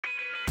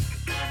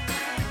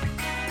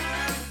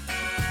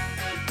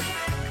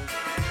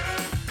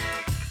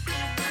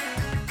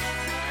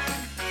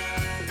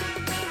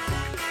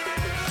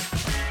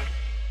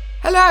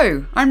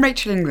Hello, I'm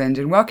Rachel England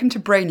and welcome to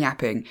Brain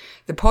Yapping,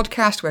 the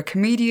podcast where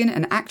comedian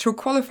and actual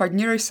qualified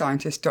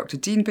neuroscientist Dr.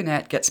 Dean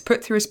Burnett gets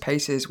put through his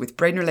paces with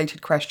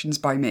brain-related questions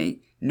by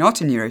me,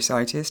 not a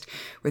neuroscientist,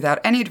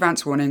 without any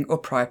advance warning or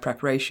prior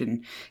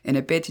preparation, in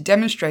a bid to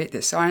demonstrate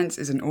that science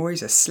isn't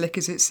always as slick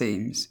as it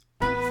seems.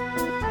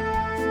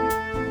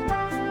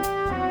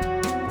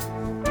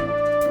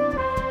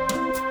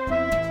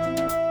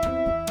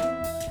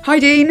 Hi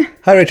Dean.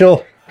 Hi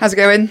Rachel. How's it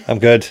going? I'm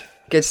good.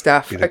 Good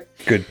stuff.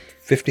 Good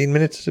 15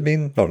 minutes has it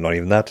been? No, not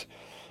even that.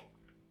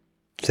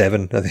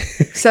 7, I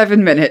think.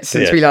 7 minutes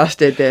since we last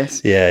did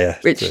this. Yeah.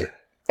 Which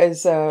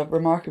is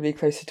remarkably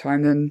closer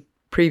time than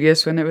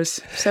previous when it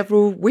was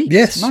several weeks.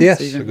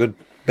 Yes. Even. A good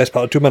best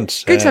part of 2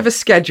 months. Good to have a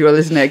schedule,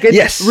 isn't it? Good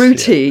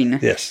routine.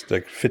 Yes,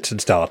 like fits and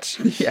starts.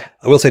 Yeah.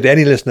 I will say to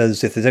any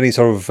listeners, if there's any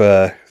sort of,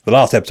 the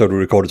last episode we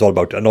recorded is all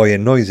about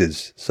annoying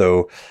noises.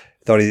 So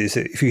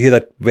if you hear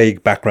that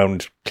vague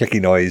background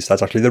clicky noise,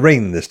 that's actually the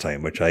rain this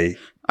time, which I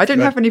don't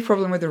have any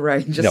problem with the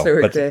rain, just so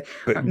we're clear.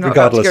 But I'm not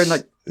about to go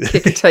and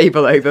kick a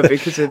table over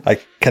because of... I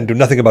can do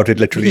nothing about it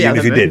literally, even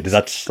if you did.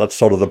 That's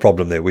sort of the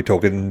problem there. We're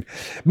talking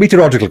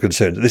meteorological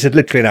concerns. This is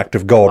literally an act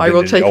of God. I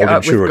will take it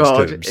up with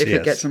God terms. if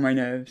it gets on my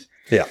nerves.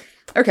 Yeah.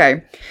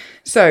 Okay.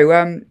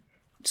 So,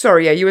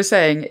 sorry, you were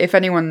saying if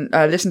anyone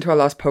listened to our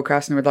last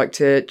podcast and would like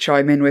to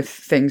chime in with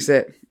things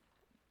that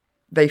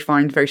they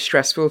find very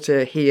stressful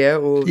to hear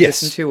or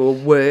listen to, or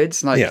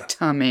words like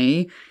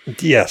tummy.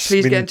 Yes.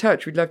 Please get in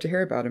touch. We'd love to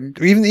hear about them.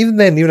 Even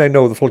then, you and I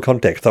know the full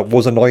context. That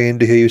was annoying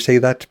to hear you say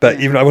that. But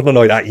even I wasn't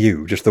annoyed at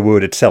you, just the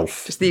word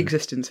itself. Just the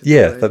existence of the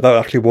word. That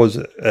actually was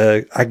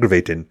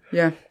aggravating.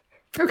 Yeah.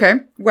 Okay.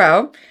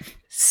 Well,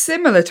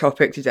 similar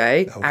topic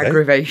today. Okay.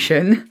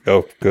 Aggravation.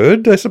 Oh,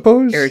 good, I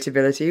suppose.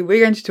 Irritability. We're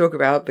going to talk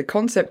about the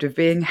concept of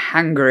being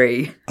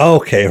hangry.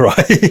 Okay,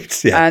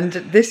 right. Yeah. And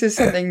this is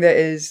something that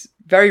is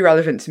very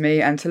relevant to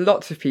me and to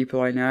lots of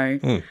people I know.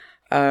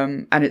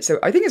 And I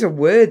think it's a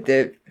word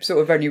that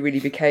sort of only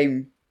really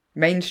became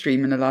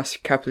mainstream in the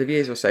last couple of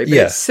years or so. But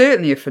it's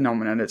certainly a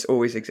phenomenon that's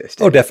always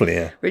existed. Oh, definitely,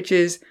 yeah. Which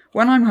is,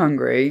 when I'm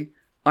hungry,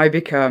 I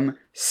become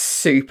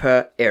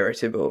super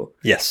irritable.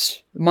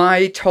 Yes.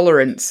 My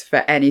tolerance for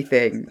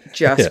anything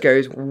just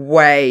goes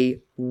way,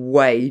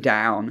 way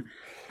down.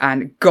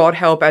 And God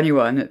help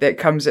anyone that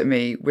comes at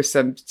me with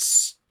some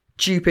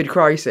stupid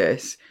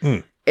crisis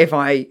if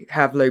I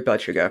have low blood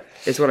sugar,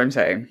 is what I'm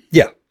saying.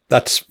 Yeah,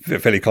 that's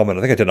fairly common.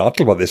 I think I did an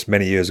article about this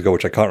many years ago,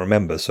 which I can't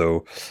remember.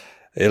 So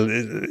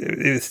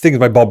things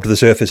might bob to the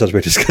surface as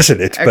we're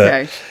discussing it.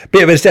 Okay.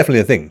 But it's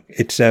definitely a thing.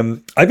 It's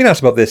I've been asked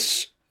about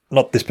this,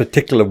 not this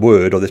particular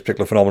word or this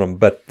particular phenomenon,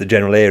 but the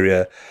general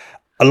area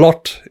a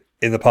lot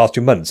in the past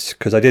 2 months,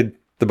 because I did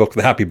the book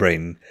The Happy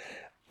Brain.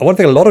 And one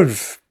thing a lot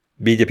of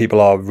media people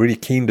are really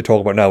keen to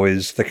talk about now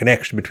is the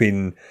connection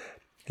between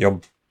your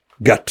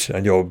gut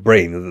and your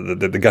brain,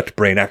 the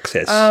gut-brain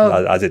axis,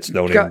 as it's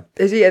known.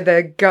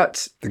 The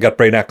gut? The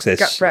gut-brain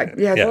axis.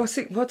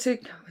 What's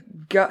it?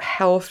 Gut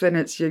health, and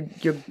it's your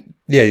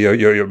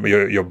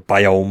your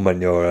biome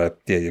and your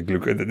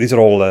glucose. These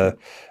are all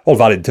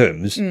valid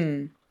terms.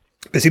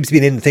 It seems to be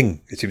an in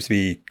thing. It seems to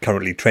be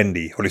currently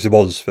trendy, or at least it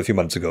was a few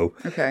months ago.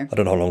 Okay. I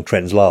don't know how long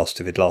trends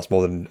last. If it lasts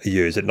more than a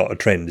year, is it not a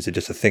trend? Is it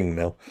just a thing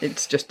now?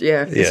 It's just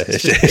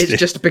it's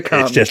just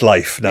become. It's just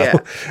life now,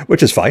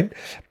 which is fine.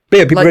 But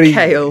yeah, people like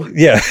kale.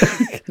 Yeah.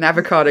 An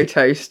avocado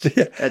toast.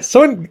 Yeah. A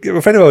friend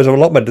of ours was on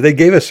allotment, they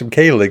gave us some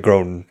kale they'd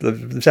grown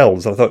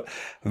themselves. And I thought,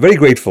 I'm very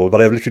grateful,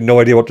 but I have literally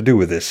no idea what to do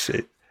with this.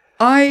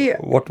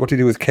 What do you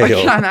do with kale?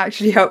 I can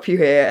actually help you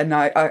here, and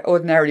I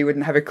ordinarily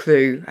wouldn't have a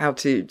clue how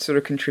to sort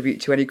of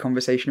contribute to any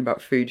conversation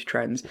about food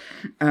trends.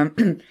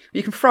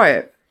 You can fry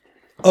it.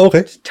 Oh,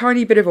 okay. Just a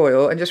tiny bit of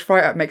oil and just fry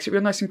it up. Makes it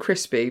real nice and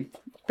crispy.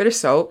 Bit of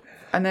salt.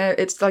 And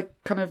it's like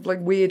kind of like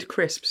weird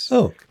crisps.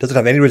 Oh, does it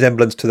have any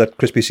resemblance to that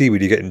crispy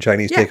seaweed you get in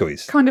Chinese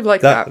takeaways? Kind of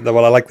like that.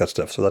 Well, I like that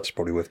stuff, so that's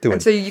probably worth doing.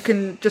 And so you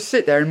can just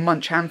sit there and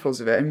munch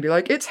handfuls of it and be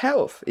like, it's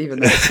health, even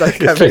though it's like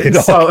covered in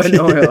salt and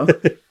oil.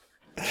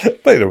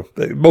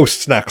 But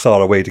most snacks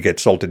are a way to get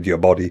salt into your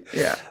body.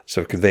 Yeah.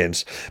 So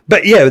conveyance.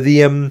 But yeah,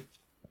 the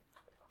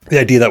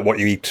idea that what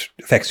you eat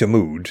affects your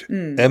mood,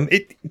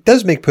 it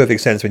does make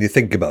perfect sense when you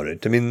think about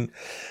it. I mean,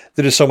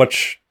 there is so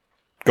much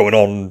going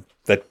on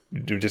that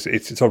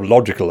it's sort of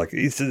logical. Like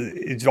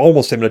it's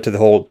almost similar to the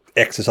whole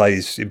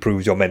exercise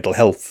improves your mental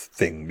health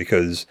thing,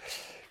 because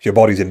if your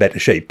body's in better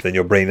shape, then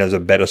your brain has a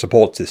better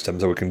support system,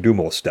 so it can do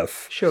more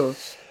stuff. Sure.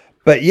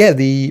 But yeah,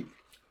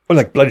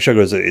 blood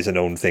sugar is a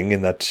known thing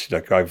in that,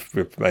 like I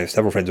have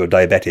several friends who are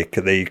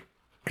diabetic. They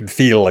can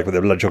feel like when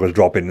their blood sugar's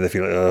dropping, they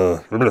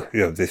feel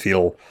they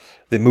feel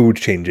the mood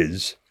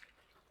changes.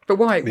 But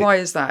why? Why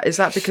is that? Is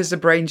that because the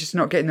brain's just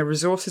not getting the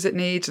resources it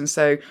needs, and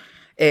so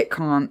it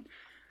can't?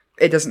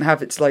 It doesn't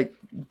have its like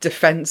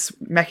defense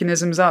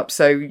mechanisms up,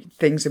 so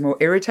things are more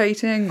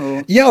irritating?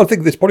 Or I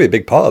think there's probably a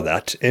big part of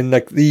that. And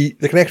like the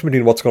connection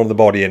between what's going on in the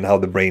body and how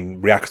the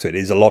brain reacts to it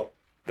is a lot.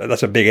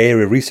 That's a big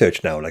area of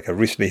research now. Like I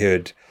recently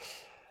heard,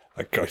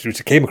 I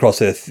came across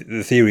the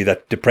theory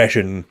that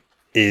depression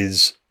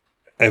is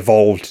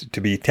evolved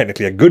to be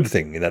technically a good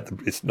thing, in that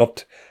it's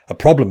not a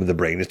problem with the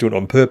brain, it's doing it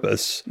on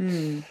purpose.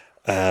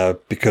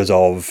 Because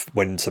of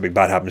when something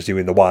bad happens to you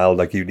in the wild,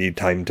 like you need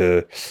time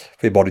for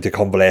your body to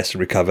convalesce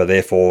and recover,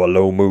 therefore a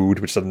low mood,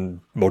 which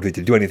doesn't motivate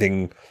you to do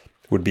anything,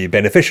 would be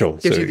beneficial.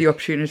 Gives you the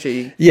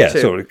opportunity. Yeah,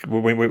 so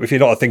if you're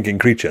not a thinking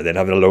creature, then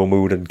having a low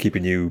mood and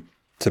keeping you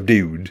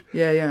subdued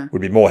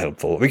would be more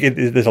helpful.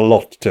 There's a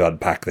lot to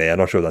unpack there. I'm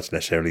not sure that's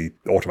necessarily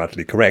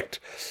automatically correct.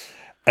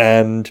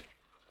 And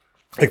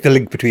like the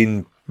link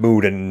between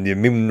mood and the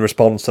immune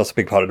response, that's a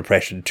big part of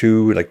depression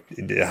too. Like,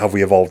 have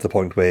we evolved to the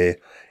point where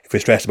if we're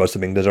stressed about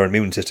something, does our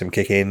immune system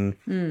kick in?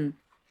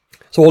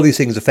 So all these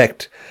things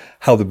affect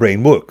how the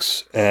brain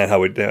works and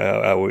how it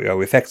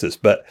affects us.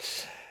 But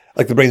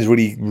like the brain is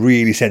really,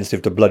 really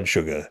sensitive to blood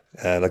sugar.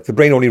 Like the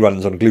brain only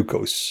runs on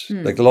glucose.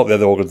 Like a lot of the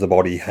other organs of the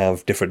body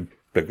have different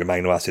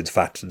amino acids,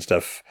 fats and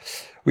stuff.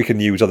 We can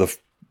use other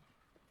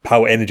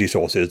power energy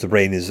sources. The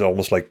brain is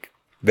almost like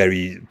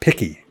very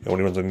picky. It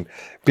only runs on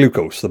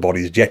glucose, the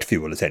body's jet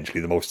fuel,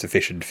 essentially, the most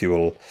efficient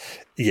fuel.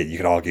 Yeah, you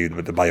can argue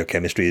that the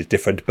biochemistry is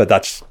different, but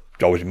that's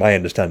always my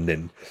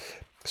understanding.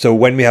 So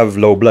when we have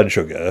low blood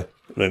sugar,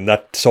 then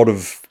that sort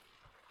of,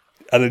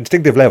 at an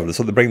instinctive level,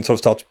 so the brain sort of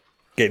starts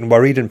getting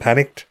worried and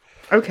panicked.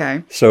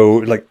 Okay. So,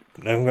 like,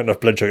 I haven't got enough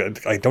blood sugar.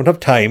 I don't have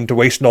time to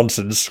waste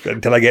nonsense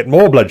until I get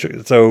more blood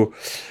sugar. So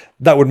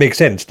that would make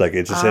sense. Like,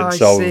 it's a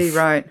sense of, see,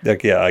 right.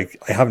 Like, yeah, I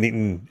haven't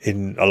eaten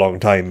in a long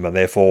time, and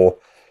therefore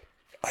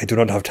I do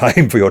not have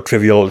time for your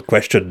trivial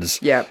questions.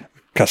 Yeah.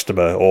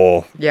 Customer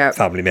or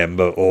family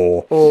member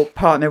or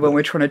partner when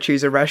we're trying to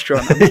choose a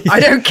restaurant. I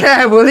don't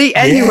care. We'll eat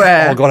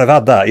anywhere. Oh God, I've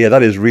had that. Yeah,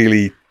 that is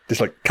really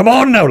just like, come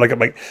on now. Like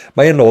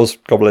my in-laws,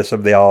 God bless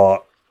them, they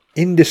are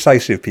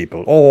indecisive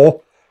people,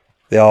 or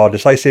they are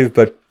decisive,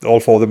 but all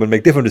four of them will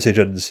make different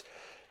decisions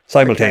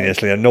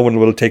simultaneously, and no one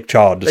will take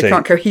charge. They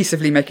can't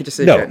cohesively make a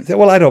decision. No,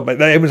 well, I don't.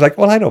 Everyone's like,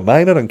 well, I don't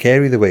mind. I don't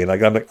care either way.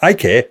 Like I'm like, I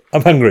care.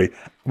 I'm hungry.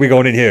 We're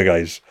going in here,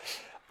 guys.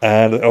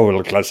 And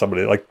look, like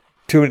somebody like.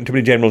 Too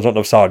many generals, not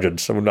enough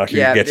sergeants. Someone actually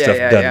get stuff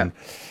done. Yeah.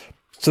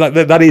 So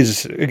that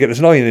is, again, it's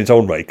annoying in its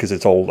own right because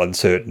it's all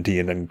uncertainty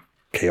and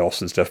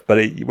chaos and stuff.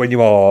 But when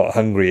you are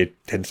hungry, it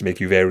tends to make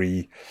you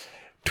very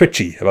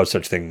twitchy about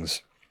such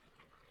things.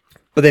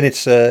 But then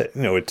it's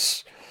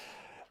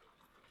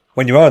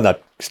when you are in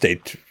that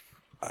state,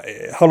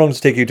 how long does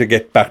it take you to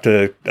get back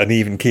to an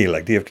even keel?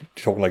 Like, do you have to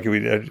talk like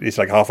it's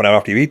like half an hour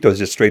after you eat, or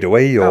is it straight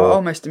away? Or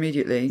almost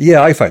immediately.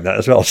 Yeah, I find that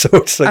as well. So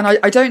it's like, and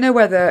I don't know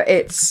whether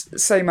it's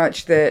so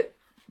much that,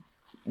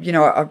 you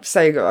know, I'm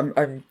saying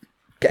I'm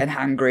getting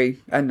hangry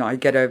and I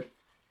get a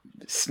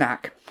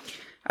snack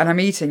and I'm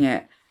eating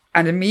it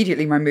and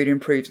immediately my mood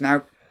improves.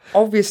 Now,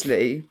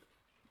 obviously,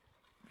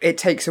 it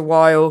takes a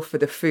while for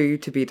the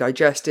food to be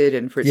digested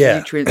and for its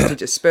nutrients to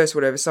disperse,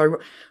 whatever. So I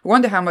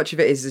wonder how much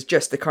of it is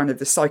just the kind of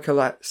the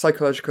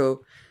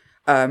psychological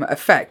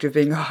effect of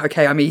being,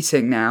 okay, I'm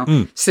eating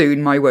now.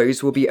 Soon my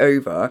woes will be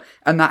over.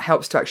 And that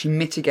helps to actually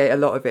mitigate a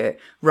lot of it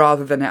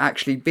rather than it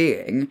actually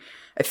being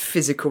a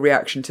physical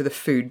reaction to the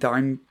food that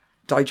I'm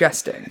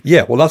digesting.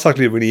 Yeah, well, that's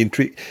actually a really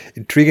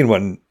intriguing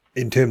one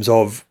in terms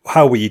of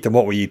how we eat and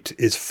what we eat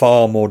is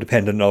far more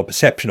dependent on our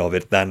perception of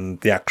it than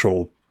the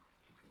actual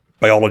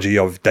biology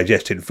of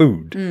digesting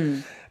food.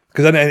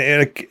 Because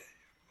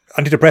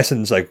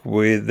antidepressants, like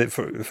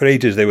for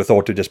ages, they were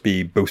thought to just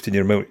be boosting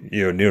your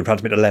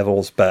neurotransmitter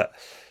levels, but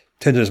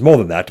it turns out it's more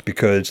than that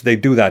because they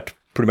do that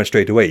pretty much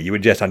straight away. You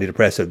ingest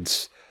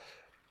antidepressants.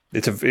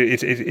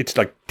 It's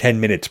like 10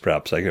 minutes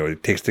perhaps. Like, you know,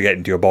 it takes to get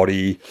into your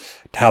body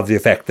to have the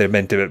effect they're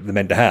meant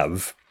to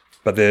have,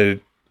 but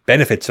the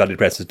benefits of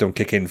antidepressants don't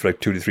kick in for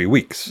like 2 to 3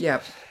 weeks. Yeah,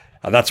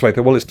 and that's why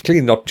it's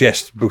clearly not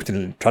just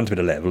boosting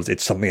transmitter levels;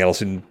 it's something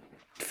else in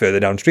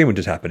further downstream which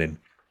is happening.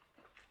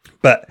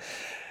 But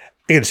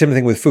again, similar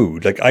thing with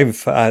food. Like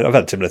I've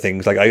had similar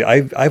things. Like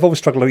I've always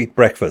struggled to eat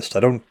breakfast. I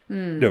don't. You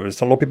know,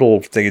 a lot of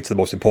people think it's the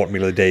most important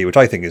meal of the day, which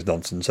I think is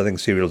nonsense. I think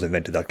cereal's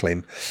invented that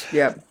claim.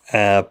 Yeah.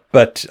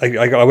 But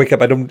I wake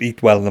up. I don't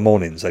eat well in the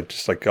mornings. I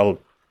just like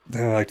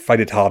I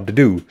find it hard to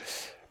do.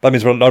 That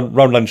means around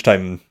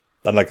lunchtime,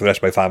 unlike the rest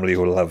of my family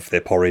who will have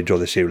their porridge or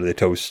their cereal or their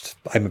toast,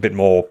 I'm a bit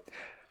more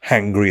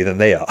hangry than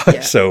they are.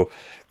 Yeah. So.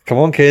 Come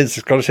on, kids!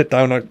 Got to sit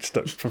down.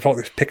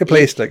 Pick a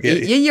place. Like your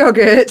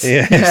yogurt.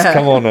 Yes,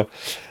 come on.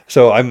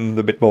 So I'm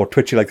a bit more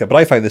twitchy like that. But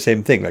I find the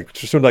same thing. Like,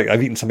 just like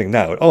I've eaten something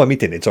now. Oh, I'm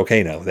eating. It's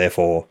okay now.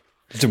 Therefore,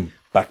 zoom,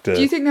 back to.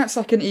 Do you think that's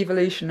like an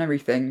evolutionary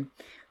thing?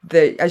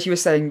 That, as you were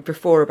saying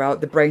before about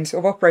the brain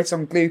sort of operates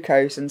on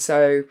glucose, and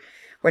so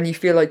when you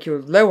feel like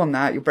you're low on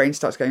that, your brain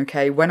starts going,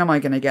 okay, when am I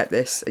going to get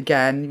this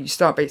again? You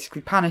start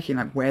basically panicking,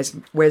 like,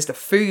 where's the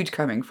food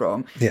coming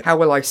from? Yeah. How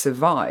will I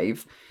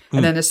survive?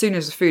 And then as soon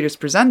as the food is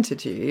presented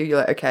to you, you're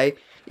like, okay,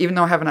 even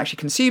though I haven't actually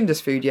consumed this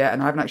food yet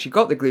and I haven't actually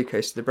got the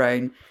glucose to the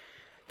brain,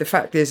 the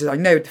fact is I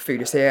know the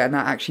food is here and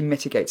that actually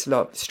mitigates a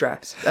lot of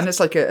stress. And it's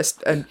like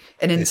an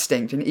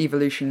instinct, an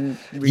evolutionary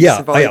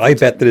survival. Yeah, I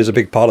bet there is a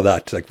big part of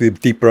that, like the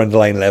deeper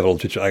underlying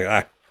levels, which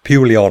act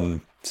purely on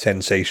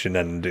sensation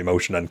and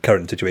emotion and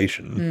current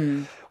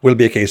situation, will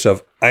be a case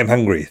of, I'm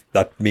hungry.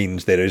 That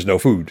means there is no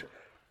food.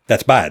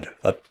 that's bad.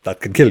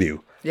 That can kill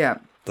you. Yeah.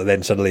 But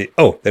then suddenly,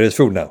 oh, there is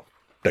food now.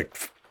 Like,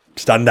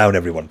 stand down,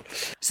 everyone.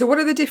 So what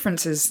are the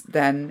differences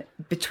then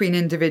between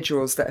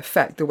individuals that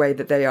affect the way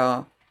that they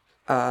are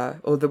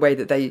or the way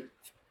that they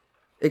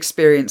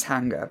experience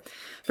hunger?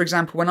 For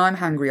example, when I'm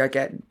hungry, I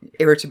get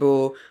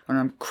irritable and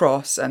I'm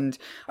cross, and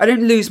I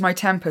don't lose my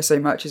temper so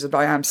much as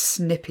I am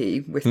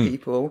snippy with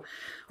people,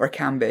 or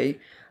can be.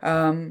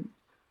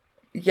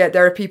 Yet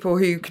there are people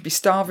who could be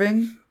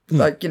starving,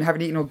 like,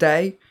 haven't eaten all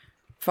day.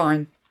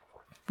 Fine.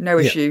 No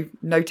issue.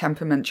 No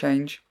temperament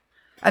change.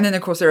 And then,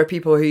 of course, there are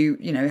people who,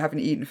 haven't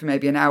eaten for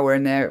maybe an hour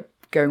and they're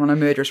going on a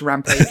murderous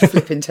rampage,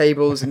 flipping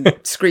tables and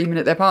screaming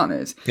at their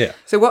partners. Yeah.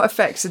 So what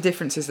affects the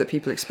differences that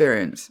people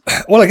experience?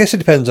 Well, I guess it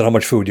depends on how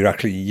much food you're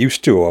actually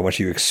used to or how much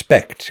you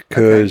expect.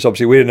 Because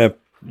obviously we're in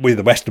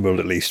the Western world,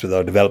 at least, with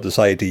our developed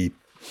society.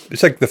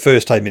 It's like the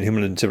first time in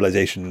human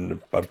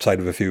civilization, outside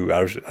of a few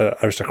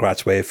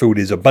aristocrats, where food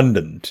is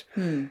abundant.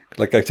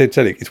 Like I said,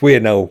 it's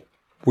weird now.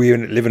 We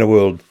live in a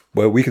world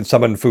where we can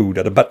summon food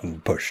at a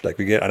button push. Like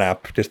we get an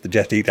app, just the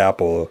Just Eat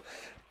app or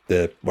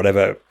the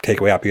whatever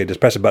takeaway app. You just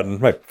press a button,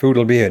 right? Food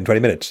will be here in 20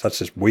 minutes. That's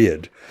just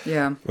weird.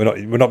 Yeah, we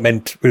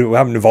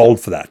haven't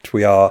evolved for that.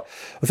 We are.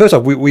 Well, first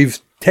off, we've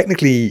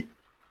technically,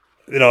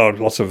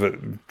 lots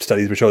of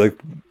studies which show that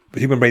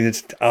the human brain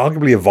has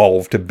arguably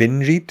evolved to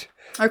binge eat.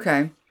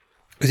 Okay.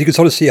 Because you can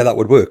sort of see how that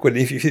would work. When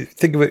if you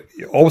think of it,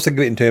 always think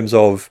of it in terms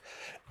of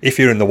if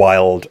you're in the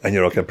wild and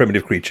you're like a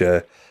primitive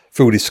creature.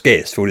 Food is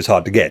scarce, food is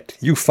hard to get.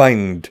 You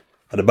find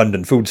an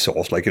abundant food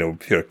source, like,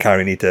 if you're a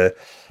carrion eater,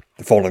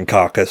 the fallen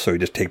carcass, or you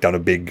just take down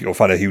or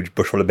find a huge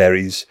bush full of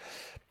berries.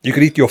 You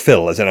could eat your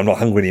fill, as in I'm not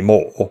hungry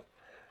anymore,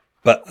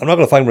 but I'm not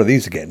going to find one of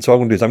these again. So what I'm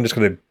going to do is I'm just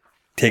going to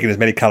take in as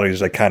many calories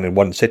as I can in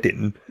one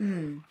sitting,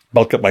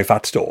 bulk up my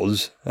fat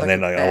stores, and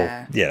then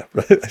I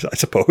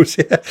suppose,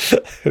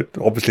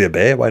 obviously a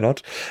bear, why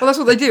not? Well, that's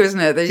what they do, isn't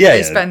it?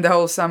 They spend the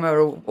whole summer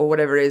or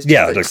whatever it is,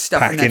 just like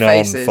stuffing their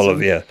faces. Full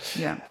of,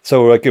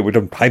 So we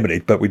don't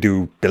hibernate, but we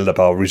do build up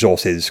our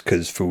resources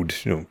because food,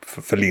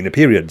 for leaner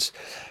periods.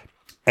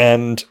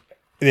 And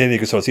then you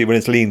can sort of see when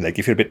it's lean, like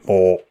if you're a bit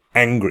more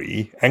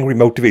angry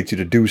motivates you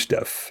to do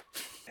stuff.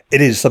 It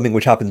is something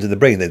which happens in the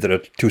brain. There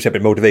are two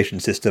separate motivation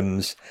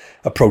systems,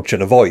 approach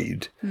and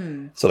avoid.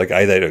 So like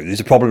either there's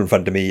a problem in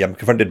front of me, I'm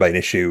confronted by an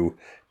issue.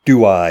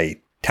 Do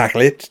I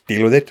tackle it,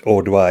 deal with it,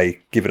 or do I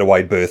give it a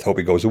wide berth, hope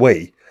it goes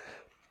away?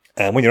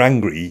 And when you're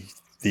angry,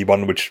 the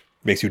one which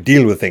makes you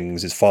deal with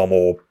things is far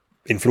more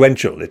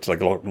influential. It's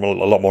like a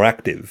lot more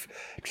active.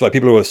 It's like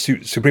people who are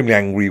supremely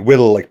angry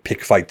will like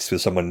pick fights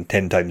with someone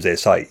 10 times their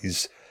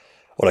size.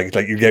 Or like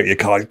you get your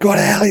car, go to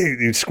hell,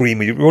 you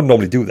scream. You wouldn't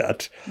normally do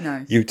that.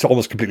 No. You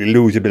almost completely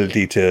lose the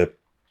ability to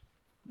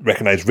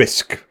recognise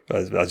risk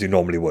as you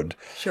normally would.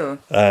 Sure.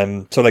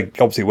 So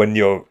like obviously when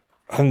you're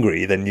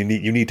hungry, then you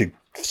need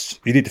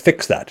to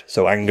fix that.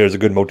 So anger is a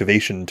good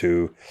motivation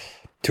to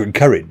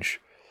encourage,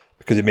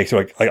 because it makes it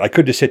like I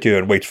could just sit here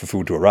and wait for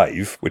food to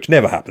arrive, which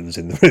never happens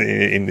in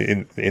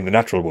the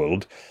natural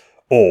world.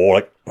 Or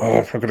like,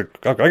 I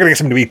gotta get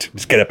something to eat.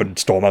 Just get up and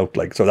storm out.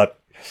 Like, so that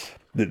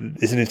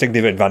is an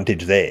instinctive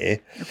advantage there.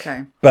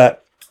 Okay.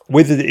 But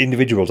with the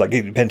individuals, like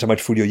it depends how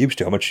much food you're used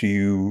to, how much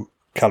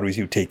calories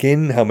you take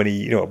in, how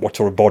many, what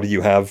sort of body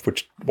you have,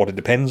 what it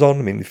depends on.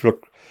 I mean, if you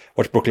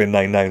watch Brooklyn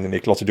Nine-Nine, they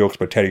make lots of jokes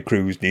about Terry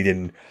Crews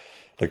needing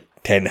like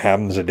 10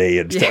 hams a day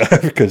and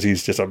stuff because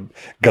he's just a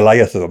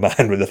Goliath of a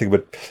man with nothing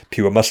but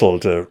pure muscle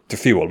to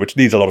fuel, which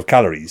needs a lot of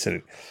calories.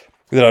 And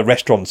there are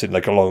restaurants in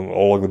all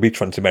along the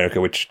beachfronts in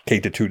America which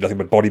cater to nothing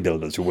but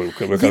bodybuilders who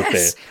work out there.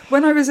 Yes,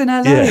 when I was in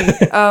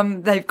LA,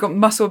 they've got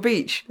Muscle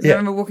Beach. I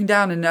remember walking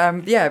down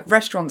and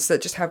restaurants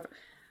that just have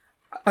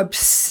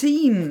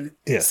obscene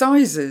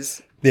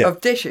sizes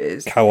of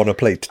dishes. Cow on a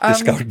plate,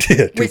 discount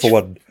 2 for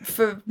 1.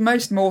 For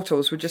most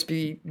mortals would just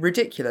be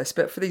ridiculous,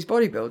 but for these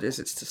bodybuilders,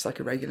 it's just like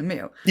a regular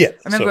meal. Yeah,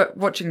 I remember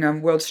watching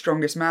World's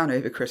Strongest Man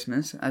over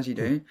Christmas, as you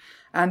do,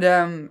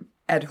 and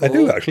Ed Hall. I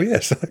do actually,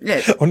 yes.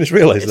 Yeah, I just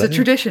realised that. It's a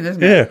tradition,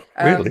 isn't it?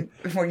 Yeah, really.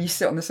 When you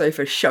sit on the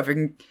sofa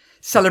shoving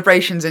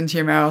celebrations into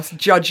your mouth,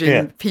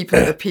 judging people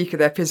at the peak of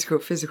their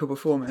physical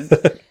performance.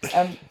 But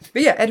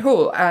Ed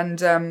Hall,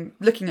 and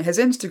looking at his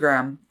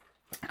Instagram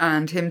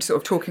and him sort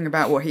of talking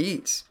about what he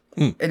eats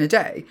in a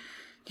day,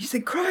 you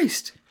think,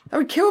 Christ, that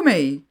would kill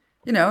me.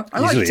 I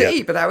like to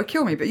eat, but that would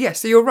kill me. But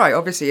so you're right.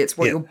 Obviously, it's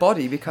what your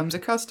body becomes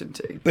accustomed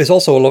to. But it's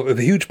also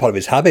a huge part of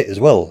his habit as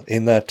well,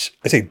 in that,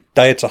 I say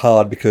diets are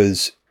hard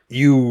because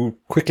you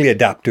quickly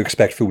adapt to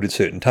expect food at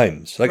certain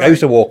times. Like I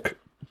used to walk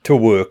to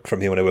work from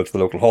here when I worked for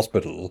the local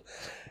hospital,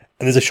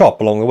 and there's a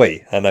shop along the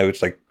way, and I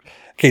was like, in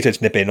case I'd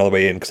snip in on the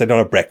way in, because I don't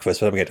have breakfast,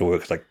 so I don't get to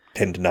work, it's like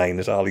 10 to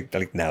 9, so I'll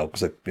eat now,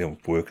 because I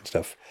work and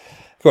stuff.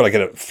 I've got to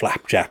get a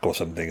flapjack or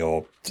something,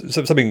 or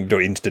something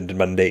instant and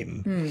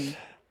mundane.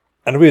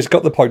 And we just got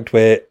to the point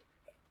where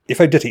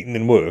if I'd just eaten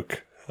in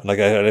work, and like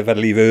if I'd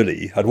leave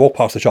early, I'd walk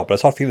past the shop and I'd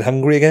start feeling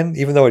hungry again,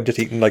 even though I'd just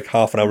eaten like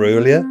half an hour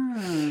earlier.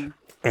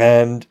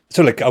 And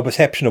so like our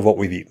perception of what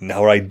we've eaten,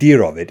 our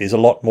idea of it is a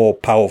lot more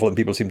powerful than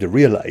people seem to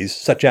realise,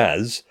 such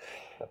as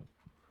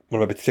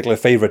one of my particular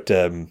favourite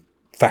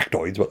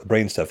factoids about the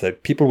brain stuff,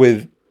 that people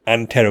with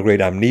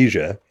anterograde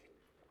amnesia,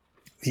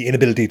 the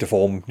inability to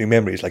form new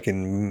memories, like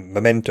in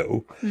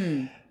Memento,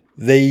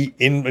 they,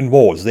 in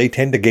wars, they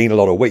tend to gain a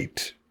lot of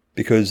weight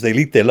because they'll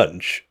eat their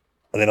lunch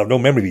and then have no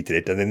memory of eating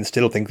it and then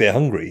still think they're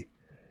hungry.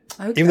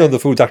 Okay. Even though the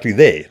food's actually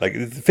there. Like,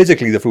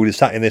 physically, the food is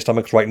sat in their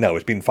stomachs right now.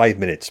 It's been 5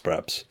 minutes,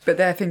 perhaps. But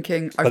they're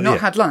thinking, I've not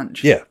had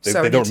lunch. Yeah,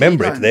 so they don't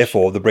remember it.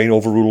 Therefore, the brain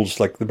overrules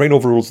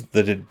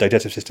the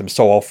digestive system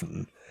so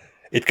often,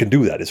 it can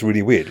do that. It's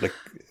really weird. Like,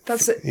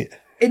 that's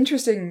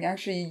interesting,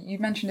 actually. You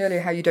mentioned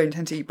earlier how you don't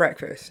tend to eat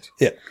breakfast.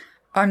 Yeah.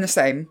 I'm the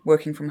same,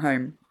 working from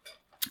home.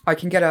 I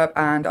can get up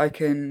and I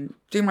can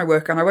do my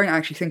work and I won't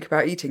actually think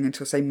about eating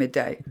until, say,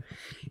 midday.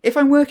 If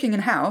I'm working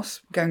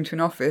in-house, going to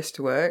an office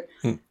to work,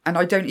 and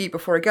I don't eat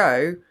before I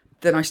go,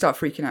 then I start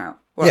freaking out.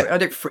 Well, I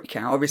don't freak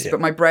out, obviously,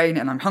 but my brain,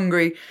 and I'm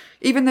hungry.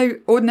 Even though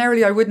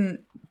ordinarily I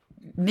wouldn't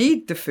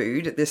need the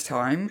food at this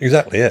time.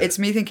 Exactly, yeah. It's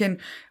me thinking,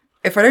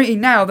 if I don't eat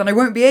now, then I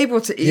won't be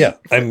able to eat. Yeah,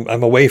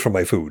 I'm away from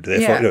my food.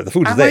 Therefore, the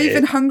food's there. Am I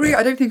even hungry?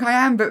 I don't think I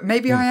am, but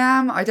maybe I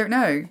am. I don't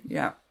know.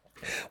 Yeah.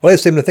 Well, I have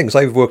similar things.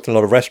 I've worked in a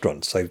lot of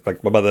restaurants. I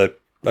grew up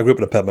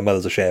in a pub. My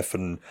mother's a chef,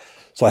 and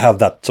so I have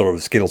that sort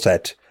of skill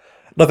set.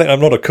 I'm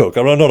not a cook.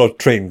 I'm not a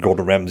trained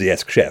Gordon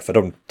Ramsay-esque chef. I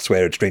don't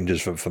swear at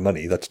strangers for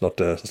money. That's not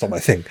my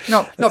thing.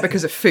 Not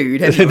because of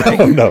food,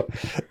 anyway. No.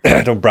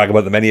 I don't brag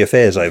about the many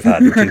affairs I've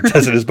had, which he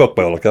says in his book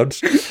by all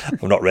accounts.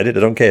 I've not read it.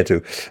 I don't care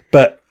to.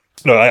 But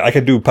no, I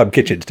can do pub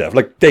kitchen stuff.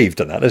 Like Dave's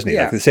done that, hasn't he?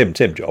 Yeah. Like the same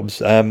jobs.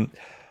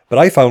 But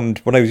I found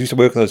when I used to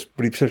work in those,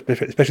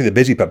 especially the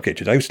busy pub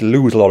kitchens, I used to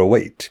lose a lot of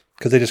weight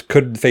because I just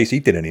couldn't face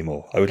eating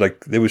anymore. I was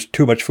like, there was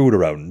too much food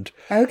around.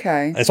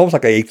 Okay. And it's almost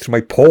like I ate through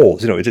my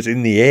pores, it's just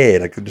in the air,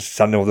 like just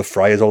standing over the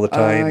fryers all the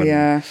time.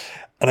 Yeah.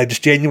 And I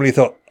just genuinely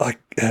thought,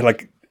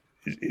 like,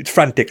 it's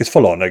frantic, it's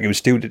full on. Like, it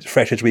was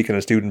freshest week in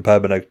a student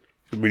pub, and I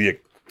really,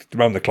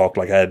 around the clock,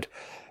 like,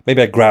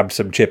 maybe I grabbed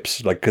some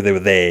chips, like, because they were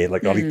there,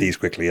 like, I'll eat these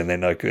quickly, and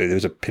then there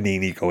was a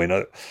panini going.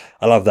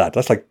 I love that.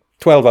 That's like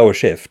 12-hour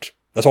shift.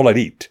 That's all I'd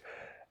eat.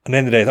 And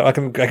then the day I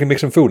thought, I can make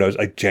some food.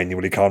 I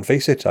genuinely can't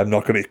face it. I'm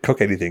not going to cook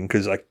anything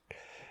because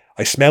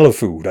I smell of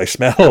food. I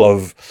smell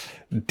of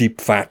deep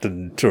fat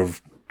and sort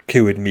of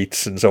cured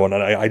meats and so on.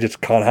 And I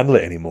just can't handle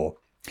it anymore.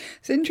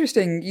 It's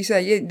interesting. You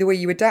say the way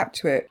you adapt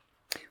to it.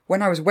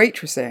 When I was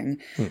waitressing,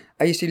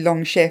 I used to do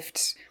long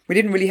shifts. We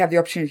didn't really have the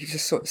opportunity to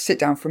sort of sit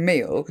down for a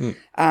meal.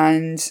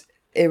 And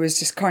it was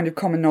just kind of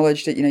common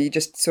knowledge that, you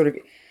just sort of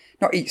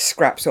not eat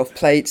scraps off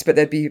plates, but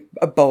there'd be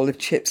a bowl of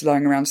chips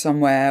lying around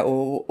somewhere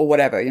or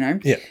whatever,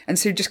 Yeah. And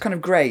so just kind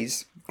of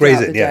graze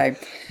it, the day.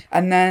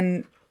 And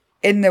then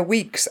in the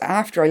weeks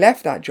after I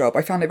left that job,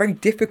 I found it very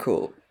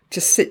difficult to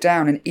sit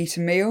down and eat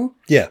a meal.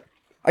 Yeah.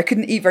 I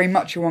couldn't eat very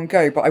much in one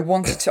go, but I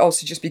wanted to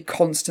also just be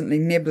constantly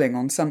nibbling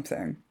on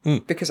something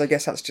because I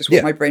guess that's just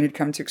what my brain had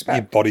come to expect.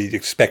 Your body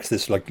expects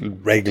this like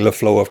regular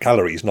flow of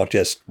calories, not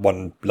just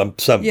one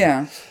lump sum.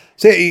 Yeah.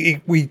 So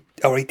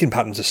our eating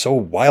patterns are so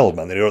wild,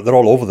 man. They're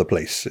all over the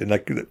place. And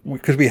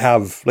because we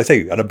have, let's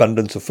say, an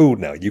abundance of food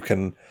now. You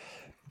can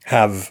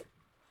have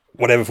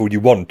whatever food you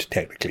want,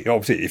 technically.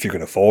 Obviously, if you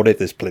can afford it,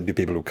 there's plenty of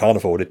people who can't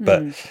afford it.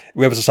 But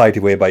we have a society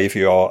whereby if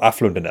you are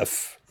affluent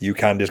enough, you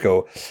can just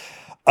go,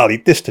 I'll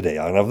eat this today,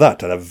 I'll have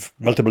that. I'll have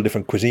multiple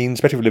different cuisines,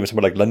 especially if you live in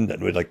somewhere like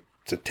London, with like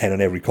 10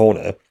 on every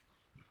corner.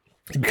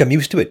 You become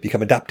used to it,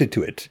 become adapted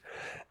to it.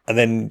 And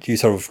then you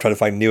sort of try to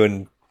find new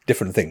and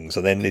different things,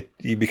 and then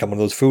you become one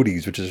of those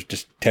foodies, which is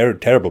just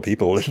terrible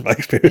people in my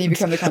experience. And you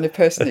become the kind of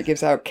person that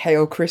gives out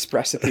kale crisp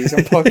recipes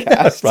on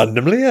podcasts.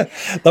 Randomly, yeah.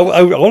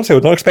 I honestly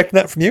was not expecting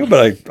that from you,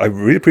 but I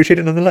really appreciate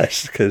it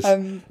nonetheless, because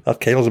that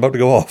kale's about to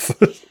go off.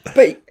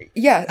 But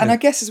yeah, and I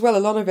guess as well, a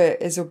lot of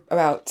it is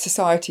about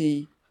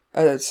society's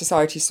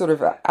sort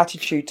of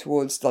attitude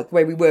towards like the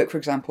way we work, for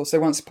example. So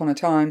once upon a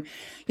time,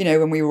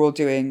 when we were all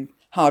doing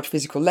hard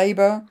physical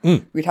labour,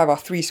 we'd have our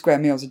 3 square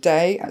meals a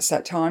day at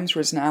set times,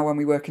 whereas now when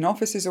we work in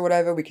offices or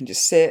whatever, we can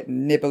just sit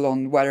and nibble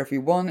on whatever we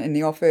want in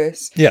the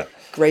office. Yeah.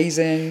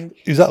 Grazing.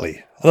 Exactly.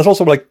 And that's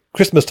also like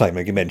Christmas time,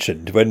 like you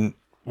mentioned, when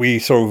we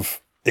sort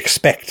of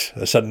expect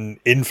a sudden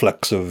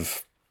influx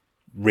of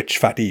rich,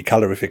 fatty,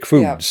 calorific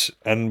foods,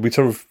 and we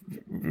sort of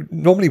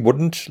normally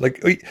wouldn't.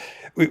 Like,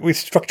 we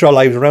structure our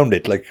lives around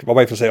it. Like, my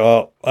wife will say,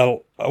 I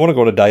want to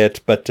go on a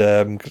diet, but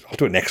I'll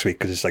do it next week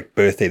because it's like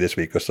birthday this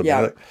week or something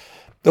like that.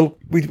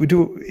 We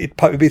do it.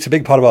 It's a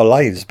big part of our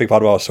lives, a big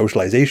part of our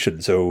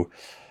socialization. So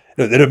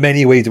there are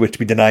many ways in which to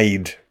be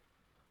denied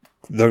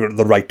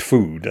the right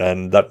food,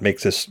 and that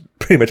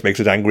pretty much makes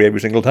us angry every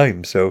single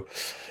time. So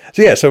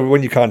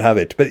when you can't have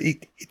it, but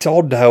it's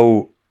odd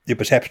how your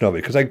perception of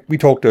it, because we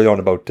talked earlier on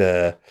about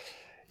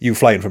you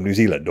flying from New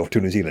Zealand or to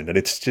New Zealand, and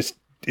it's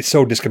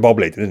so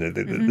discombobulated, isn't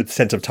it? The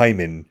sense of time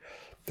in.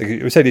 Like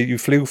you said, you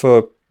flew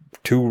for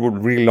 2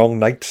 really long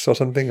nights or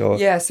something, or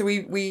so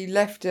we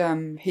left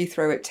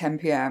Heathrow at 10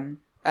 p.m.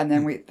 and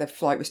then the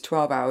flight was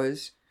 12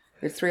 hours.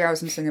 We had 3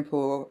 hours in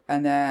Singapore,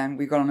 and then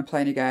we got on a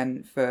plane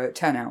again for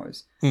 10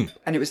 hours,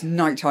 and it was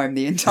nighttime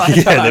the entire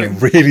time. Yeah,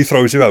 that really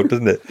throws you out,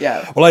 doesn't it?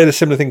 Yeah. Well, I had a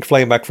similar thing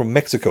flying back from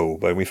Mexico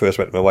when we first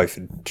met my wife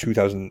in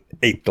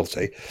 2008, I'll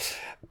say,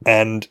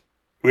 and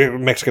we were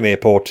at Mexican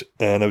airport,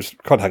 and I was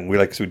quite hungry,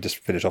 like, so we just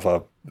finished off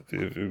our...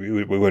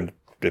 We weren't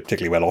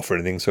particularly well off or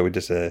anything, so we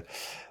just... we'll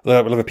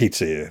have a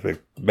pizza here,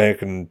 like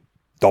American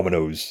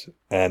Domino's,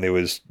 and it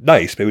was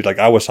nice, but it was like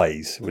our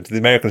size. Which the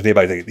Americans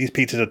nearby think, these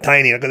pizzas are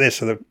tiny, look at this.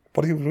 So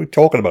what are you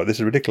talking about? This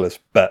is ridiculous.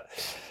 But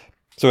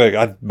so I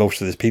had most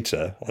of this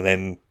pizza, and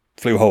then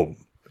flew home.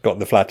 Got in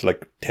the flat at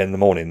like 10 in the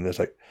morning, and it's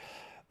like,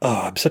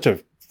 oh, I'm such a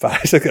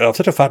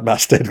fat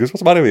bastard. Because what's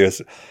the matter with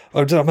you?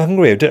 I'm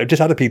hungry. I've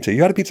just had a pizza.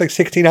 You had a pizza like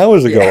 16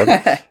 hours ago.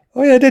 Yeah.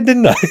 Oh yeah, I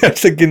didn't I? I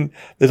was thinking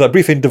there's a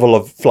brief interval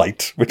of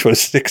flight, which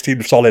was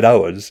 16 solid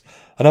hours,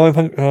 and now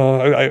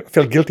I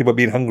feel guilty about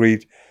being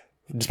hungry,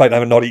 despite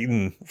having not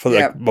eaten for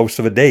like most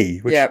of a day.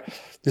 Which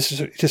this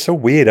is just so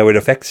weird how it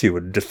affects you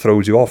and just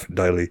throws you off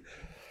entirely.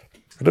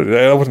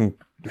 I wasn't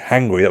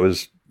hangry. That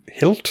was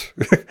hilt,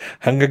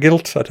 hunger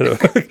guilt. I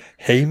don't know.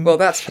 Haim. Well,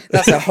 that's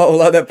a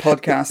whole other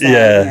podcast.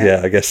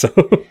 Yeah, I guess so.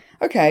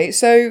 Okay,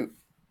 so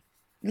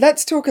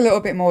let's talk a little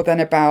bit more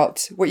then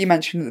about what you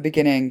mentioned at the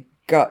beginning,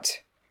 gut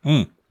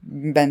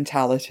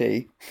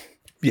mentality.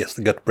 Yes,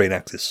 the gut-brain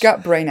axis.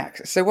 Gut-brain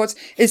axis. So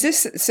is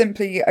this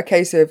simply a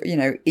case of,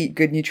 eat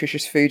good,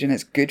 nutritious food and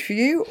it's good for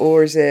you?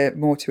 Or is there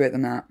more to it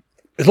than that?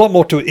 There's a lot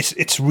more to it.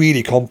 It's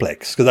really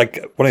complex. Because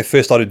like when I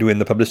first started doing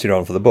the publicity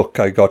round for the book,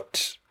 I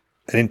got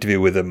an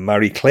interview with a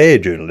Marie Claire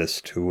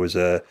journalist who was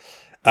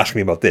asking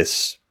me about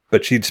this.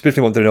 But she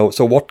specifically wanted to know,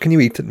 so what can you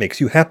eat that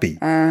makes you happy?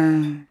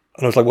 And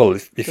I was like, well,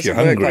 if you're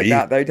hungry... Doesn't work like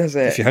that, though, does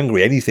it? If you're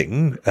hungry,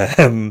 anything...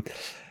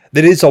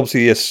 there is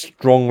obviously a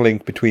strong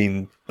link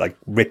between like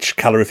rich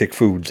calorific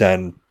foods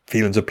and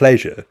feelings of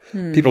pleasure.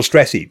 People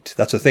stress eat.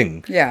 That's a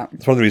thing. Yeah.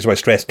 It's one of the reasons why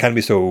stress can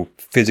be so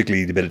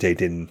physically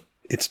debilitating.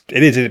 It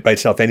is by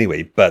itself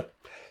anyway, but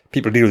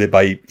people deal with it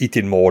by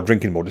eating more,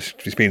 drinking more to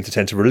experience a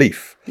sense of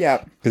relief.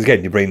 Yeah. Because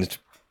again, your brain's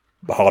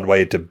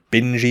hardwired to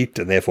binge eat,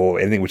 and therefore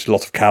anything with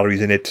lots of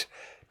calories in it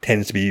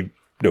tends to be,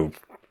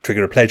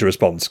 trigger a pleasure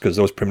response, because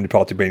those primitive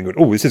parts of the brain go,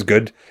 oh, this is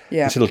good.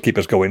 Yeah. This will keep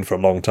us going for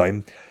a long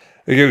time.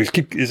 Is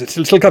it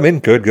still coming?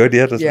 Good.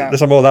 Yeah, there's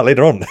some more of that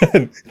later on.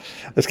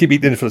 Let's keep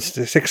eating for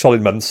 6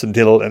 solid months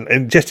until,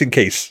 and just in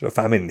case a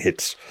famine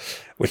hits,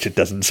 which it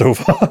doesn't so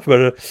far.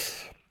 But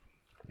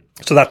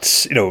so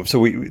that's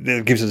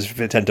it gives us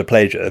a sense of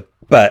pleasure.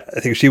 But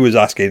I think she was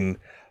asking,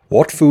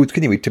 what foods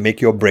can you eat to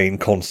make your brain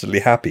constantly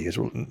happy?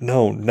 Well,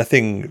 no,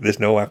 nothing. There's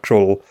no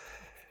actual.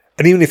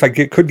 And even if I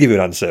could give you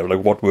an answer,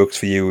 like what works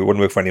for you, it wouldn't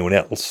work for anyone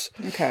else.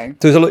 Okay.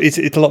 So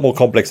it's a lot more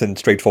complex than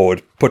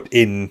straightforward. Put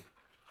in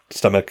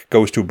stomach,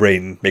 goes to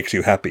brain, makes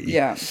you happy.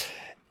 Yeah,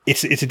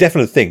 it's a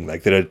definite thing.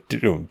 Like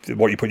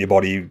what you put in your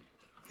body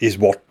is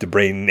what the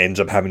brain ends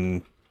up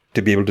having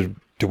to be able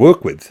to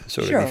work with.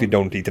 So sure. If you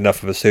don't eat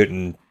enough of a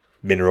certain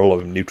mineral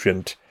or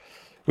nutrient,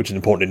 which is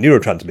important in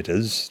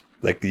neurotransmitters,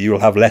 like you'll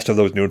have less of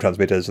those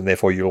neurotransmitters, and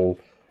therefore your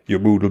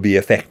mood will be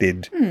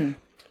affected.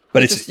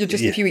 But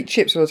if you eat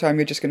chips all the time,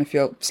 you're just going to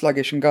feel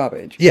sluggish and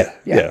garbage.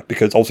 Yeah.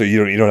 Because also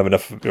you don't have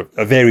enough.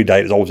 A varied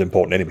diet is always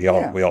important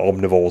anyway. We are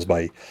omnivores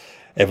by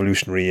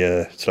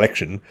evolutionary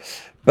selection,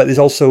 but there's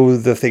also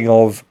the thing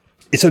of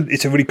it's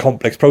a really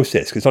complex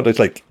process, because it's not just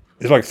like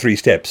it's like 3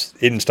 steps: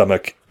 in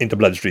stomach, into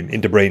bloodstream,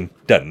 into brain,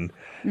 done.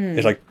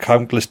 It's like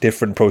countless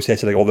different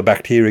processes. Like all the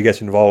bacteria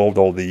gets involved,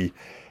 all the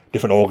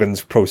different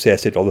organs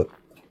process it, all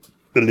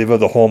the liver,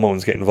 the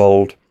hormones get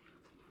involved.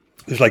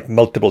 There's like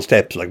multiple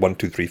steps, like 1,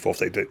 2, 3, 4,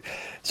 5.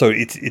 So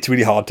it's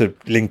really hard to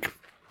link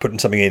putting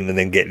something in and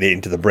then getting it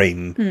into the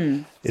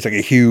brain. It's like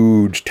a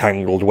huge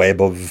tangled web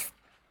of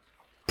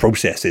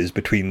processes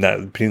between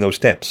those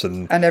steps,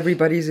 and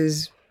everybody's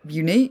is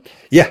unique.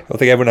 Yeah, I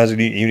think everyone has a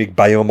unique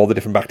biome. All the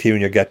different bacteria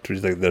in your gut,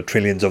 there are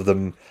trillions of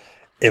them.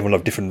 Everyone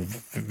have different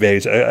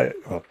various. I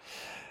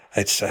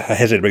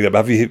hesitate to bring it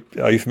up.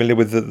 Are you familiar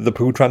with the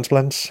poo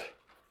transplants?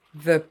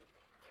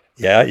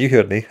 Yeah, you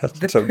heard me.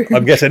 So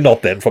I'm guessing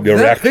not then from your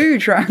reaction. The poo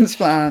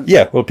transplant.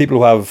 Yeah, well, people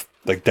who have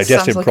like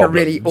digestive sounds like problems.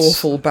 a really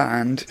awful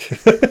band.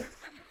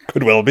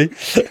 Could well be.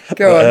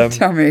 Go on,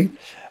 tell me.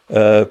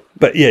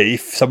 But yeah,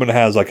 if someone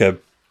has like a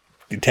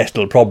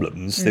intestinal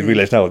problems, they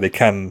realise now they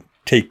can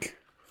take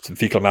some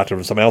fecal matter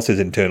from someone else's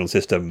internal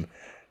system,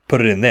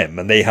 put it in them,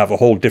 and they have a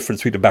whole different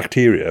suite of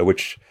bacteria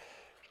which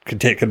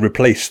can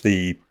replace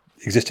the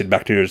existing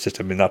bacterial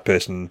system in that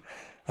person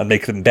and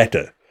make them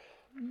better.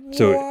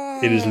 So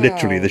it is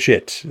literally the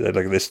shit.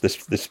 Like this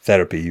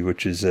therapy,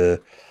 which is seems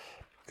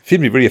to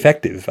be very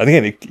effective. And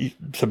again,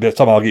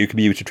 some argue it can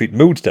be used to treat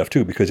mood stuff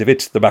too, because if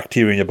it's the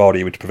bacteria in your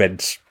body which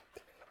prevents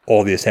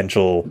all the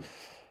essential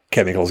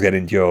chemicals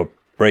getting into your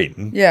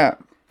brain,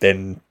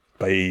 then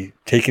by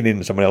taking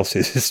in someone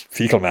else's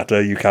fecal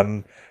matter, you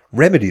can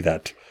remedy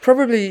that.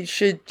 Probably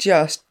should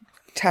just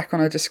tack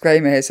on a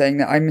disclaimer here saying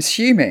that I'm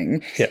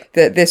assuming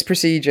that this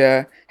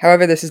procedure,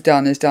 however this is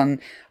done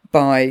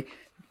by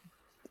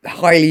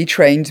highly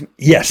trained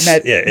Yes,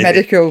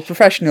 medical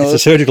professionals.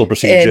 It's a surgical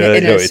procedure.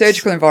 In a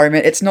surgical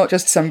environment. It's not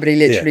just somebody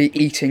literally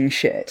eating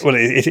shit. Well,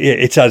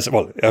 it's as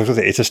well. I was going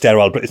to say it's a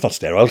sterile, but it's not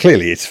sterile.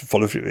 Clearly, it's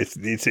full of.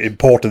 It's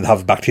important to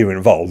have bacteria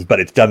involved, but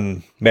it's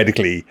done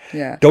medically.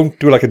 Yeah. Don't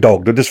do like a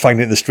dog. Don't just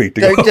find it in the street.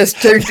 Don't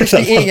just be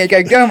eating it.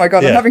 Go, oh my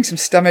god, I'm having some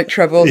stomach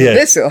trouble. Yeah.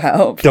 This will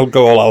help. Don't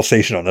go all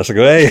Alsatian on us and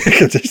go, hey,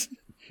 just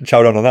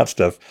chow down on that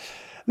stuff.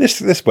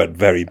 This went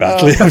very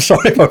badly. I'm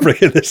sorry for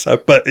bringing this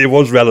up, but it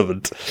was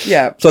relevant.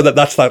 Yeah. So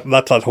that's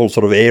that whole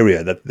sort of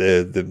area, that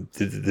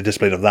the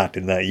discipline of that,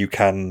 in that you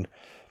can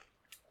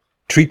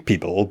treat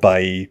people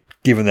by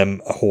giving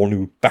them a whole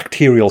new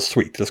bacterial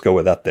suite. Let's go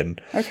with that then.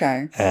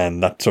 Okay.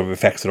 And that sort of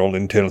affects their whole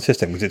internal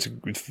system, because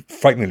it's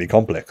frighteningly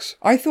complex.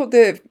 I thought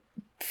the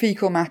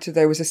fecal matter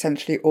though was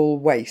essentially all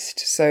waste.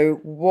 So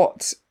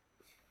what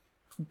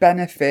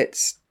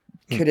benefits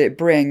could it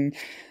bring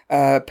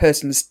a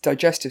person's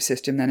digestive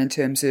system then in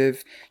terms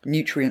of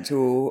nutrients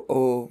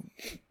or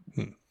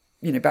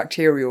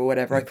bacteria or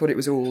whatever? I thought it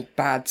was all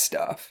bad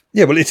stuff.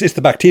 Yeah, well, it's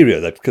the bacteria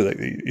that, because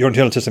your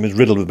internal system is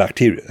riddled with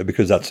bacteria,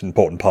 because that's an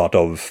important part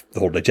of the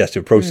whole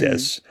digestive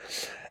process.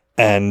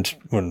 And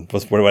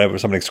whenever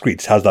something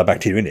excretes has that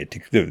bacteria in it,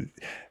 the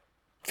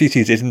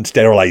feces isn't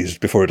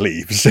sterilized before it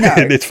leaves. No.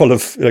 It's full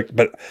of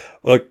there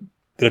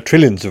are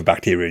trillions of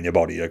bacteria in your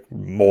body,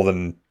 more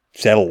than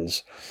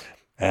cells,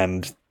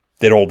 and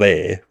they're all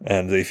there.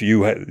 And if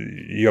you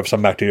have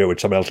some bacteria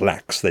which someone else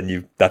lacks,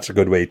 then that's a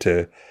good way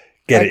to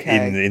get it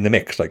in the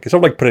mix. It's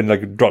sort of like putting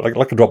like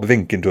a drop of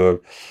ink into a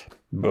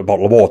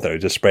bottle of water. It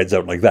just spreads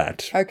out like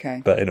that.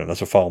 Okay. But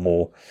that's a far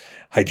more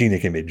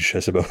hygienic image, I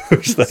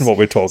suppose, than what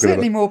we're talking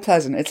Certainly about. more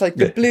pleasant. It's like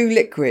the blue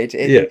liquid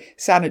in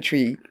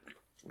sanitary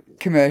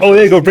commercials. Oh,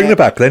 there you go. Bring it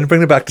back then.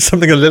 Bring it back to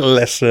something a little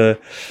less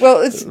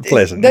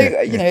pleasant.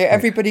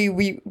 Everybody,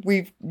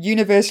 we've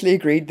universally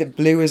agreed that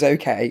blue is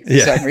okay for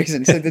some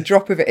reason. So the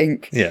drop of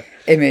ink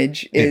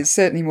image is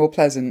certainly more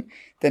pleasant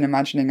than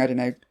imagining, I don't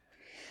know.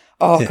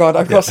 Oh God,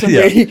 I've got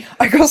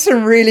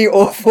some really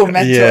awful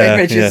mental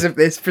images of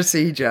this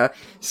procedure.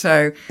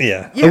 So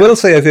I will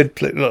say I've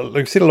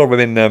seen a lot of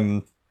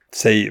women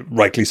say,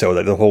 rightly so,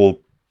 that the whole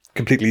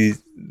completely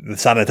the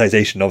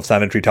sanitization of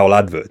sanitary towel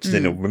adverts.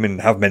 Women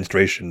have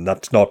menstruation.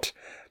 That's not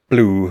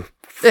blue.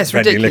 It's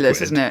ridiculous,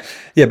 liquid. Isn't it?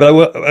 Yeah,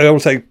 but I will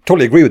say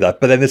totally agree with that.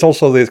 But then there's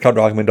also this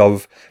counter argument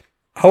of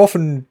how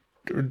often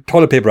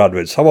toilet paper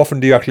adverts. How often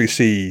do you actually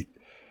see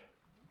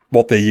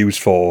what they're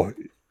used for?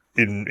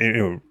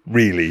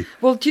 Really.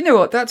 Well, do you know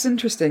what? That's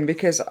interesting,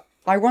 because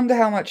I wonder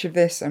how much of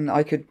this, and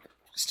I could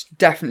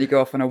definitely go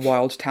off on a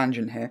wild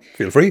tangent here.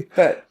 Feel free.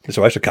 But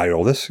so I should carry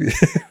all this.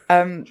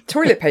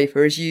 Toilet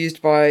paper is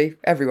used by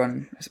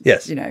everyone.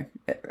 Yes. In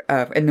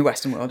the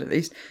Western world at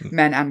least,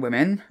 men and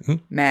women,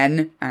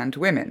 men and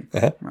women.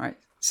 Right.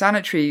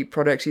 Sanitary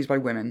products used by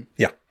women.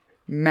 Yeah.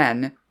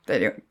 Men, they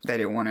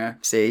don't want to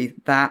see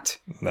that.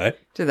 No.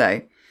 Do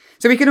they?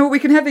 So we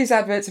can have these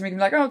adverts and we can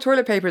be like, oh,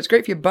 toilet paper, it's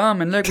great for your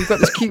bum, and look, we've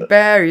got this cute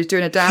bear who's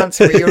doing a dance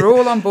where you're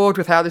all on board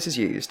with how this is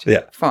used.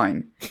 Yeah.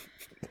 Fine.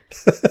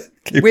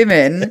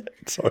 Women.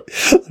 Sorry,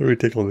 that really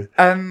tickled me.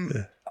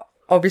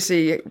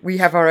 Obviously, we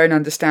have our own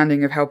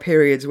understanding of how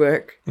periods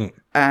work,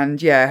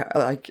 and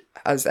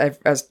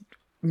as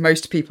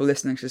most people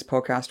listening to this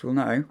podcast will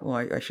know,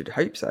 or I should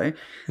hope so.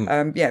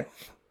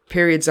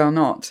 Periods are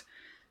not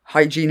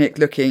hygienic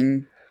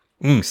looking.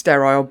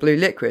 Sterile blue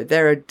liquid.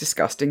 They're a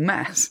disgusting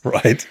mess.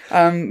 Right.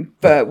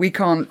 But we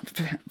can't,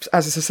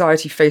 as a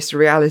society, face the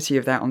reality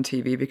of that on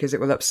TV because it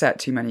will upset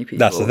too many people.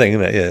 That's the thing,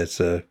 isn't it? Yeah,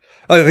 it's.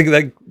 I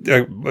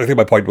think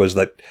my point was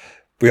that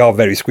we are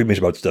very squeamish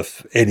about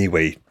stuff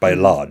anyway, by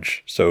and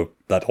large. So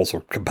that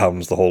also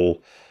compounds the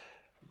whole.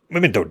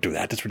 Women don't do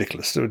that. It's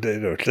ridiculous.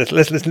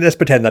 Let's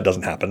pretend that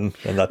doesn't happen,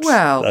 and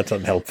that's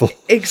unhelpful.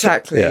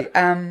 Exactly.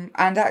 And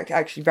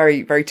actually,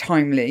 very very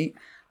timely.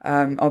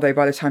 Although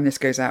by the time this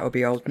goes out, it'll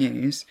be old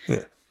news.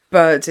 Yeah.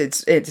 But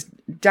it's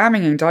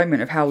damning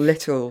indictment of how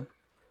little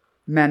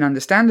men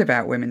understand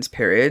about women's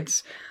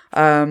periods.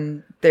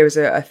 There was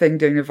a thing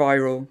doing the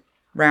viral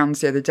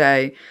rounds the other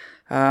day,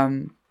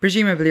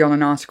 presumably on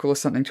an article or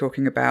something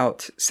talking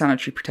about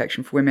sanitary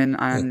protection for women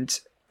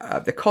and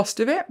the cost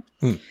of it.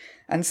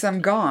 And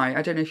some guy,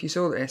 I don't know if you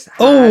saw this.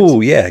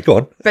 Go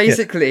on.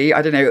 Basically,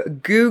 I don't know,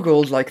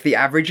 Googled like the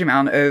average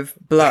amount of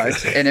blood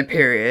in a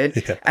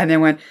period and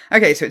then went,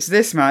 okay, so it's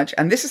this much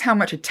and this is how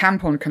much a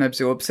tampon can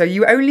absorb. So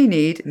you only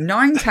need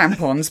 9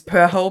 tampons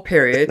per whole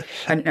period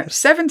and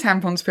 7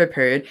 tampons per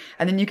period.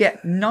 And then you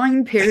get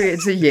 9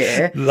 periods a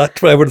year. That's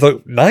what I would have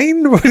thought.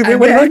 9? Where did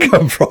that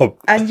come from?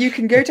 And you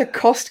can go to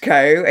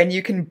Costco and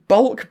you can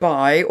bulk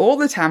buy all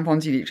the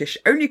tampons you need, which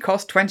only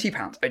cost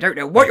 £20. I don't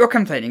know what you're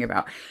complaining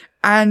about.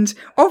 And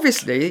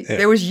obviously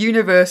there was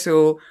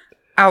universal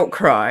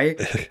outcry,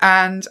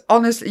 and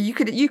honestly, you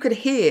could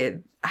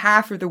hear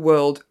half of the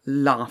world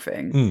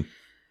laughing.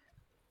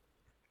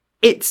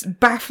 It's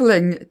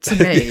baffling to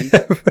me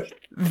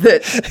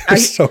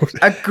that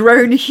a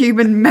grown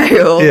human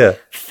male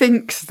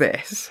thinks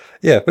this.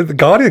 Yeah, but the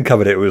Guardian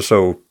covered it.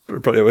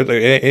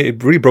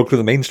 It really broke through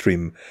the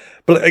mainstream.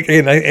 But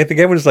again, I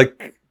think everyone's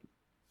like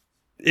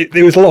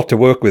there was a lot to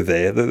work with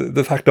there.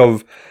 The fact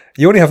of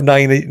you only have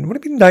 9. Would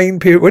it be 9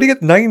 periods? Where do you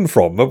get 9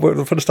 from?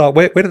 For the start,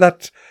 where did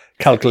that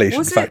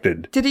calculation factor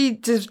in? Did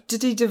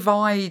he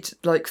divide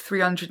like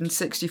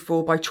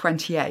 364 by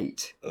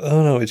 28?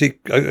 Oh no, is he?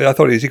 I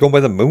thought is he going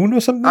by the moon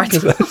or something? I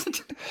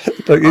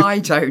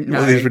don't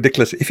know. These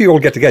ridiculous. If you all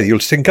get together, you'll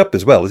sync up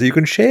as well, so you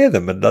can share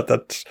them. And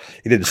that's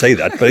he didn't say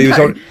that, but he was.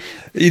 No.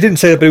 He didn't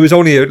say that, but it was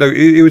only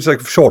it was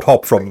like a short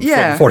hop from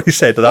what he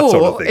said to that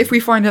sort of thing. If we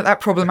find that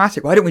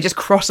problematic, why don't we just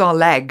cross our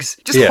legs?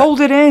 Just hold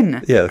it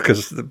in. Yeah,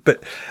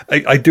 but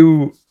I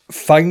do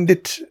find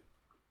it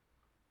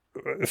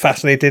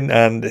fascinating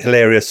and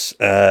hilarious.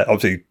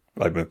 Obviously,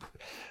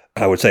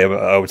 I would say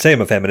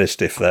I'm a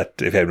feminist if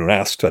anyone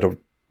asked. I don't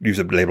use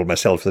the label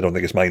myself. I don't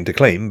think it's mine to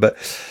claim, but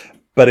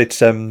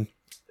it's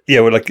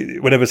like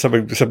whenever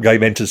some guy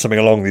mentions something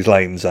along these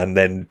lines and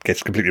then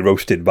gets completely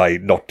roasted by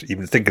not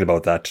even thinking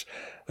about that.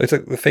 It's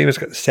like the famous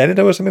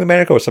senator or something in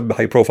America or some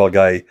high profile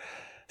guy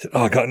said,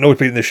 "Oh, I got no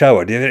being in the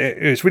shower."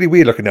 It's really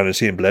weird looking down and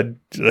seeing blood.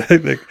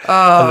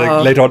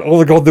 And later on,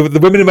 oh God, the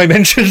women in my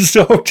mentions.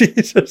 Oh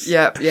Jesus.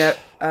 Yeah.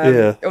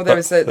 There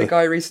was the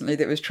guy recently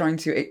that was trying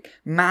to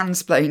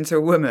mansplain to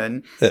a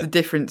woman the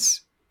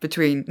difference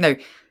between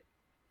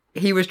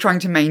he was trying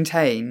to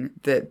maintain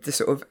that the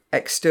sort of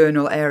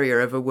external area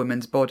of a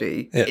woman's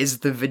body is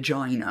the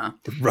vagina.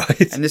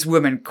 Right. And this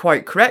woman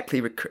quite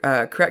correctly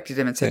corrected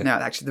him and said, no,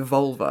 actually the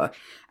vulva.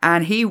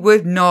 And he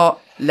would not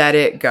let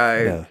it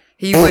go. No.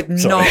 He would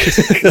not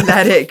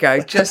let it go.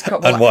 Just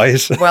got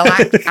unwise.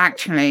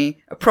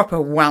 Actually, a proper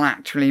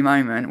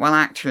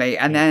moment.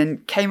 And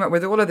then came up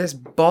with all of this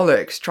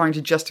bollocks trying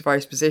to justify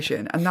his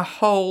position. And the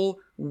whole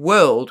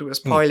world was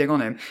piling on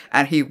him.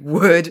 And he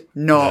would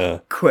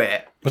not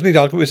quit. Wasn't he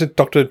arguing? Was it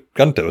Dr.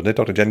 Gunter? Wasn't it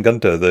Dr. Jen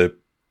Gunter, the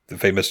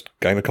famous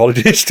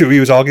gynecologist who he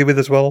was arguing with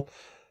as well?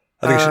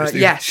 I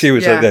think she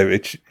was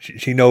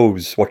she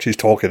knows what she's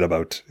talking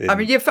about.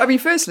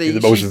 Firstly, in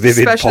the most she's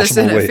vivid a specialist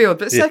in her way. field,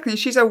 but secondly,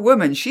 she's a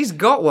woman. She's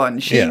got one.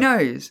 She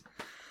knows.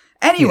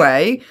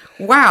 Anyway,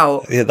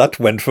 wow. Yeah, that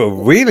went for a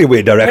really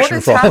weird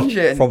direction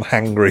from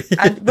hangry.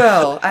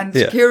 And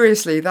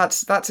curiously,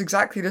 that's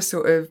exactly the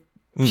sort of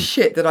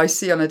shit that I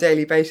see on a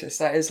daily basis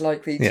that is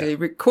likely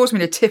to cause me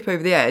to tip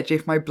over the edge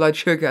if my blood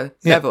sugar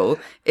level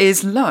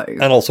is low.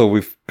 And also,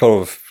 we've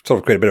sort of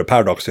created a bit of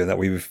paradox here that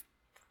we've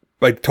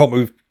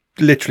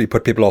literally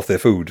put people off their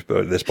food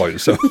at this point.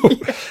 So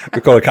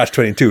we've got a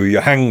catch-22. You're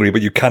hungry,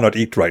 but you cannot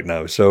eat right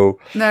now. So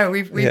no,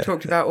 we've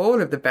talked about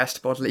all of the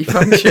best bodily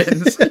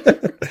functions.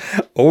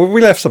 Or we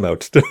left some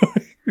out.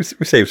 We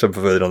saved some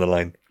for further down the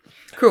line.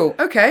 Cool.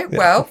 Okay. Yeah.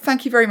 Well,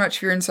 thank you very much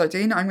for your insight,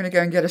 Dean. I'm going to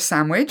go and get a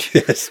sandwich.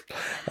 Yes.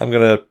 I'm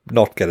going to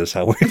not get a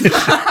sandwich.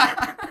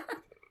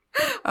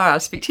 I'll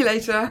speak to you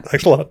later.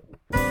 Thanks a lot.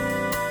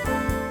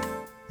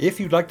 If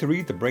you'd like to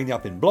read the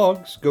Brainyapping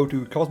blogs, go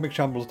to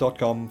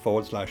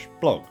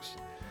cosmicshambles.com/blogs,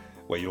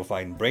 where you'll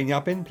find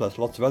Brainyapping plus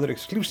lots of other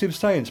exclusive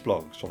science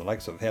blogs from the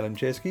likes of Helen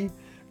Chesky,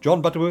 John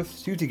Butterworth,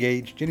 Susie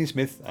Gage, Ginny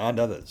Smith, and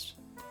others.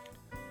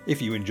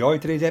 If you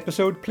enjoyed today's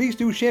episode, please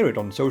do share it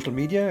on social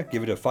media,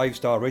 give it a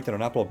 5-star rating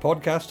on Apple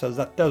Podcasts, as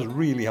that does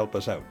really help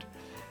us out.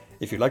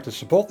 If you'd like to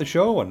support the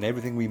show and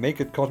everything we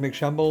make at Cosmic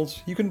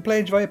Shambles, you can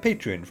pledge via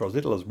Patreon for as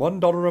little as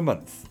 $1 a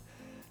month.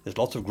 There's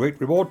lots of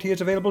great reward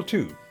tiers available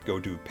too. Go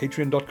to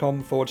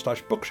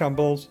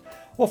patreon.com/bookshambles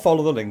or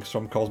follow the links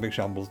from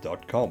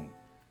cosmicshambles.com.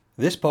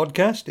 This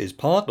podcast is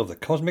part of the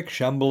Cosmic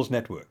Shambles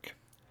Network.